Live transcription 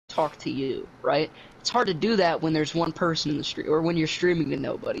talk to you, right? It's hard to do that when there's one person in the stream, or when you're streaming to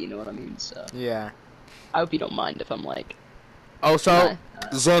nobody, you know what I mean? So, Yeah. I hope you don't mind if I'm like... Also,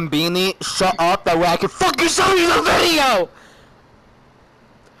 Zambini, shut up, that way I can fucking show you the video!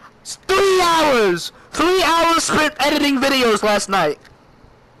 It's 3 hours! 3 hours spent editing videos last night!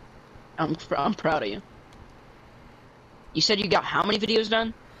 I'm proud of you. You said you got how many videos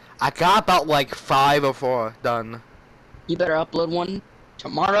done? I got about like 5 or 4 done. You better upload one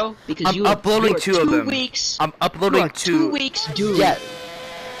tomorrow, because I'm uploading 2 of them. Weeks. I'm uploading 2 weeks, dude. Yeah.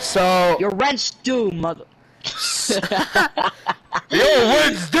 So... Your rent's due, mother... Yo,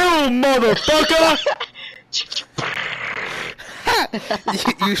 rent's due, motherfucker!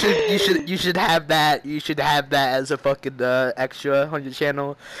 you should have that. You should have that as a fucking extra on your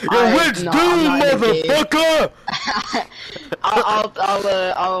channel. Yo, rent's due, motherfucker! I'll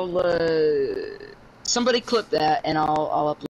somebody clip that and I'll upload.